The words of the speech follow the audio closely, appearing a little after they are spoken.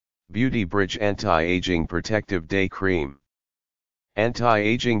Beauty Bridge Anti-Aging Protective Day Cream.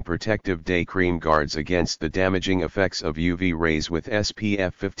 Anti-Aging Protective Day Cream guards against the damaging effects of UV rays with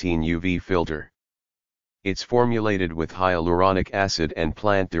SPF 15 UV filter. It's formulated with hyaluronic acid and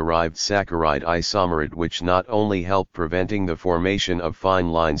plant-derived saccharide isomerate, which not only help preventing the formation of fine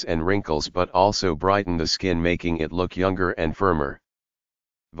lines and wrinkles but also brighten the skin, making it look younger and firmer.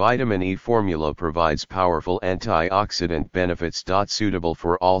 Vitamin E formula provides powerful antioxidant benefits. Suitable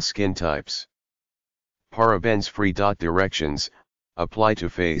for all skin types. Parabens-free. Directions: apply to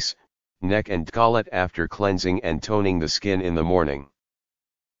face, neck and collet after cleansing and toning the skin in the morning.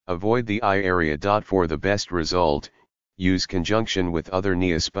 Avoid the eye area. For the best result, use conjunction with other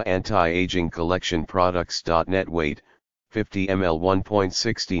NIOSPA anti-aging collection products. Net weight: 50 ml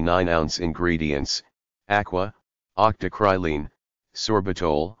 1.69 ounce. Ingredients: aqua, octocrylene,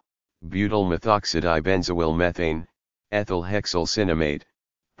 sorbitol, butyl methoxydibenzoyl methane, ethyl hexyl cinnamate,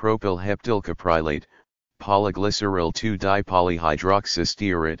 propyl heptylcaprylate, polyglyceryl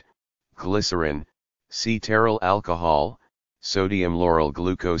 2-dipolyhydroxystearate, glycerin, cetearyl alcohol, sodium lauryl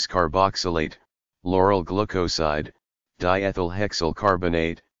glucose carboxylate, lauryl glucoside, diethyl hexyl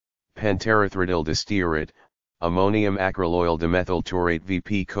carbonate, penterethryldistearate, ammonium acryloyl dimethyltaurate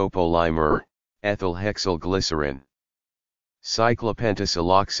VP copolymer, ethyl hexyl glycerin.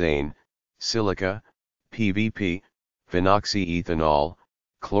 Cyclopentasiloxane, silica, PVP, phenoxyethanol,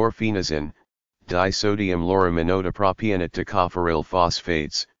 chlorphenazine, disodium lauryl tocopheryl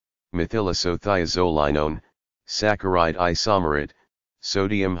phosphates, methylisothiazolinone, saccharide isomerate,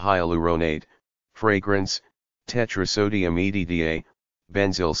 sodium hyaluronate, fragrance, tetrasodium EDTA,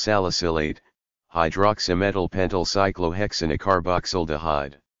 benzyl salicylate, hydroxymethyl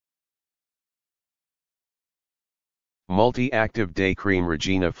cyclohexanocarboxyldehyde. Multi-Active Day Cream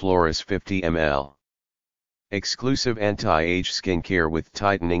Regina Floris 50 ml. Exclusive anti-age skincare with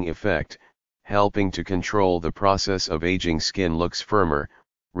tightening effect, helping to control the process of aging. Skin looks firmer,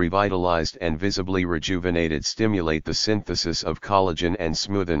 revitalized and visibly rejuvenated. Stimulate the synthesis of collagen and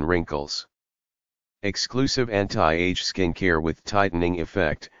smoothen wrinkles. Exclusive anti-age skincare with tightening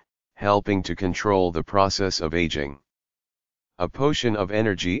effect, helping to control the process of aging. A potion of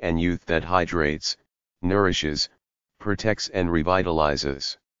energy and youth that hydrates, nourishes, protects and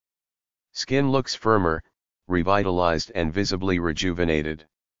revitalizes. Skin looks firmer, revitalized and visibly rejuvenated.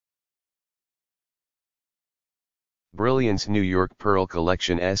 Brilliance New York Pearl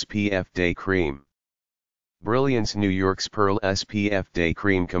Collection SPF Day Cream. Brilliance New York's Pearl SPF Day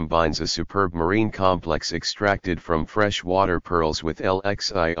Cream combines a superb marine complex extracted from freshwater pearls with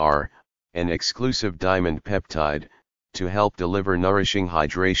LXIR, an exclusive diamond peptide, to help deliver nourishing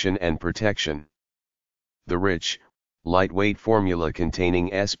hydration and protection. The rich, lightweight formula containing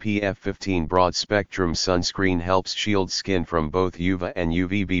SPF 15 broad-spectrum sunscreen helps shield skin from both UVA and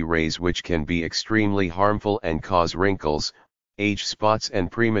UVB rays, which can be extremely harmful and cause wrinkles, age spots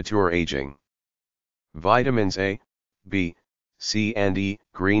and premature aging. Vitamins A, B, C and E,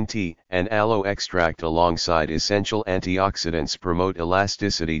 green tea and aloe extract alongside essential antioxidants promote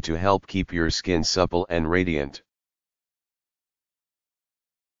elasticity to help keep your skin supple and radiant.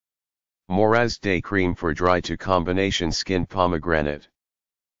 Nourishes Day Cream for Dry to Combination Skin. Pomegranate.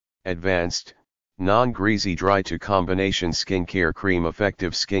 Advanced, non-greasy dry to combination skincare cream.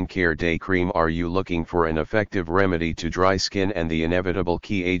 Effective skincare day cream. Are you looking for an effective remedy to dry skin and the inevitable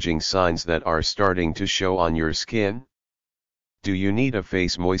key aging signs that are starting to show on your skin? Do you need a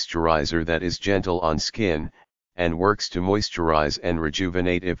face moisturizer that is gentle on skin, and works to moisturize and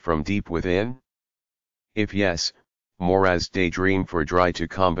rejuvenate it from deep within? If yes, Nourishes Day Cream for Dry to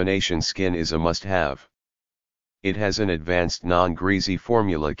Combination Skin is a must-have. It has an advanced non-greasy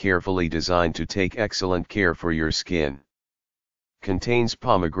formula carefully designed to take excellent care for your skin. Contains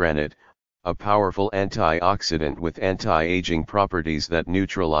pomegranate, a powerful antioxidant with anti-aging properties that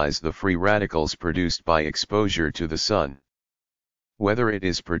neutralize the free radicals produced by exposure to the sun. Whether it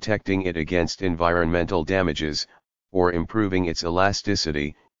is protecting it against environmental damages, or improving its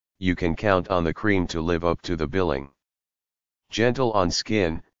elasticity, you can count on the cream to live up to the billing. Gentle on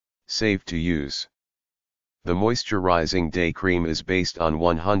skin, safe to use. The moisturizing day cream is based on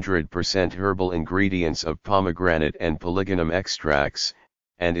 100% herbal ingredients of pomegranate and polygonum extracts,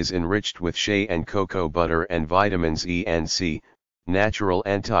 and is enriched with shea and cocoa butter and vitamins E and C, natural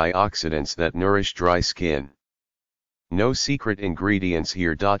antioxidants that nourish dry skin. No secret ingredients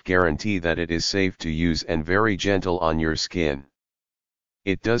here. Guarantee that it is safe to use and very gentle on your skin.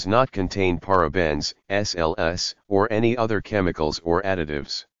 It does not contain parabens, SLS, or any other chemicals or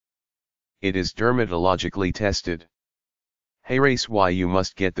additives. It is dermatologically tested. Hey race, why you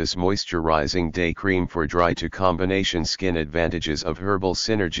must get this moisturizing day cream for dry to combination skin. Advantages of herbal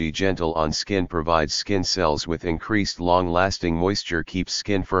synergy: gentle on skin, provides skin cells with increased long-lasting moisture, keeps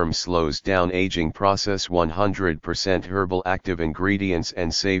skin firm, slows down aging process. 100% herbal active ingredients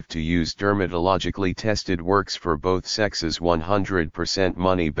and safe to use, dermatologically tested, works for both sexes. 100%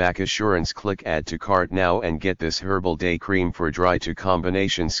 money back assurance. Click add to cart now and get this herbal day cream for dry to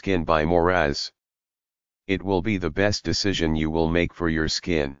combination skin by Nourishes. It will be the best decision you will make for your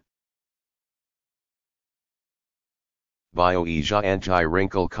skin. Bioeja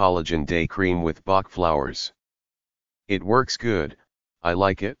Anti-Wrinkle Collagen Day Cream with Bach Flowers. It works good, I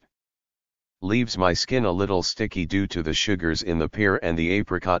like it. Leaves my skin a little sticky due to the sugars in the pear and the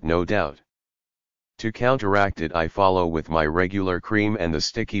apricot, no doubt. To counteract it, I follow with my regular cream and the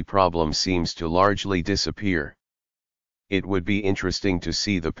sticky problem seems to largely disappear. It would be interesting to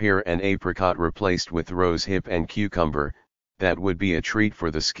see the pear and apricot replaced with rose hip and cucumber. That would be a treat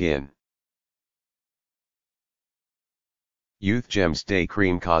for the skin. Youth Gems Day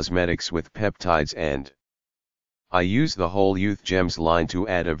Cream Cosmetics with Peptides and I use the whole Youth Gems line to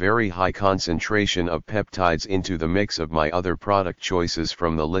add a very high concentration of peptides into the mix of my other product choices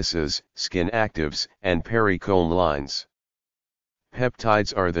from the Lisses, Skin Actives, and Pericone lines.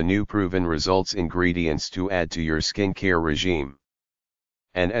 Peptides are the new proven results ingredients to add to your skincare regime.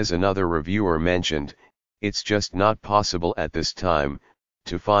 And as another reviewer mentioned, it's just not possible at this time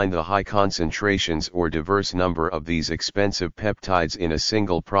to find the high concentrations or diverse number of these expensive peptides in a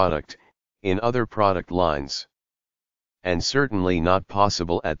single product, in other product lines. And certainly not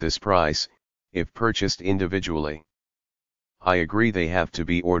possible at this price, if purchased individually. I agree, they have to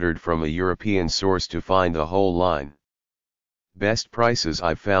be ordered from a European source to find the whole line. Best prices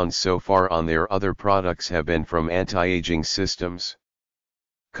I've found so far on their other products have been from anti-aging systems.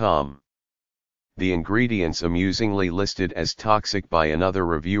 The ingredients amusingly listed as toxic by another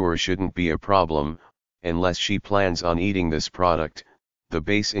reviewer shouldn't be a problem, unless she plans on eating this product. The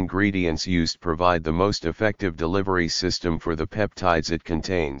base ingredients used provide the most effective delivery system for the peptides it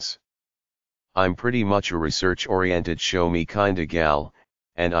contains. I'm pretty much a research-oriented show me kinda gal,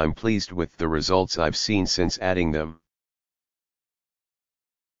 and I'm pleased with the results I've seen since adding them.